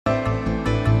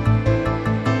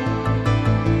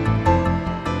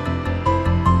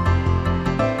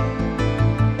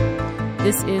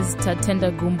This is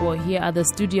Tatenda Gumbo. Here are the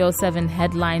Studio 7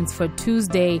 headlines for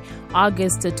Tuesday,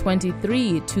 August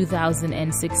 23,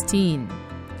 2016.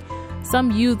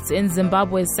 Some youths in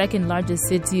Zimbabwe's second largest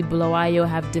city, Bulawayo,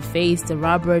 have defaced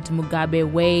Robert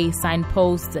Mugabe Way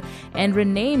signposts and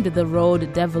renamed the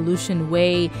road Devolution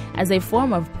Way as a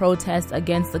form of protest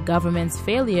against the government's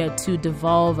failure to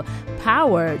devolve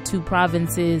power to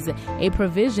provinces, a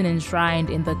provision enshrined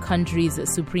in the country's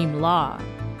supreme law.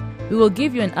 We will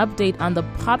give you an update on the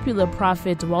popular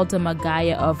prophet Walter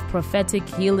Magaya of Prophetic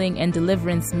Healing and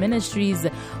Deliverance Ministries,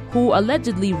 who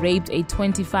allegedly raped a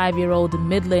 25-year-old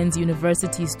Midlands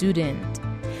University student.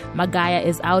 Magaya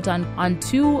is out on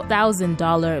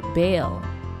 $2,000 bail.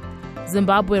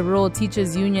 Zimbabwe Rural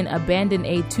Teachers Union abandoned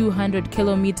a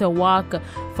 200-kilometer walk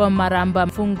from Maramba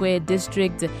Mfungwe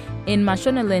district in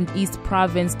Mashonaland East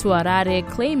Province to Harare,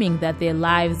 claiming that their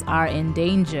lives are in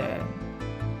danger.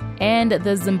 And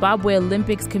the Zimbabwe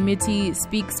Olympics Committee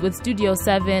speaks with Studio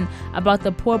 7 about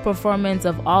the poor performance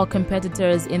of all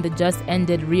competitors in the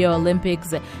just-ended Rio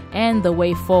Olympics and the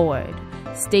way forward.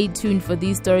 Stay tuned for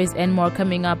these stories and more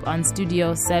coming up on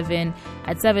Studio 7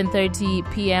 at 7:30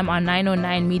 p.m. on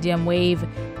 909 medium wave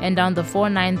and on the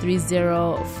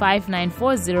 4930,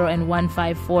 5940, and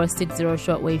 15460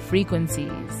 shortwave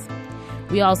frequencies.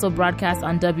 We also broadcast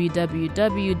on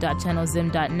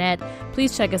www.channelzim.net.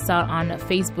 Please check us out on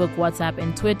Facebook, WhatsApp,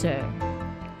 and Twitter.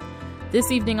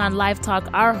 This evening on Live Talk,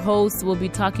 our hosts will be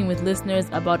talking with listeners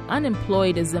about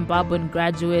unemployed Zimbabwean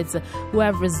graduates who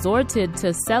have resorted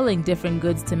to selling different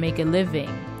goods to make a living.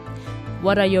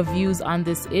 What are your views on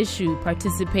this issue?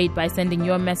 Participate by sending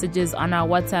your messages on our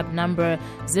WhatsApp number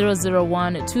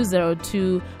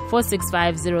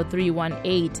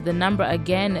 001-202-465-0318. The number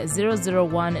again,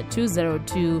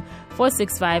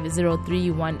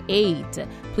 001-202-465-0318.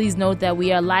 Please note that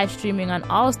we are live streaming on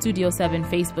all Studio 7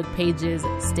 Facebook pages.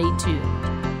 Stay tuned.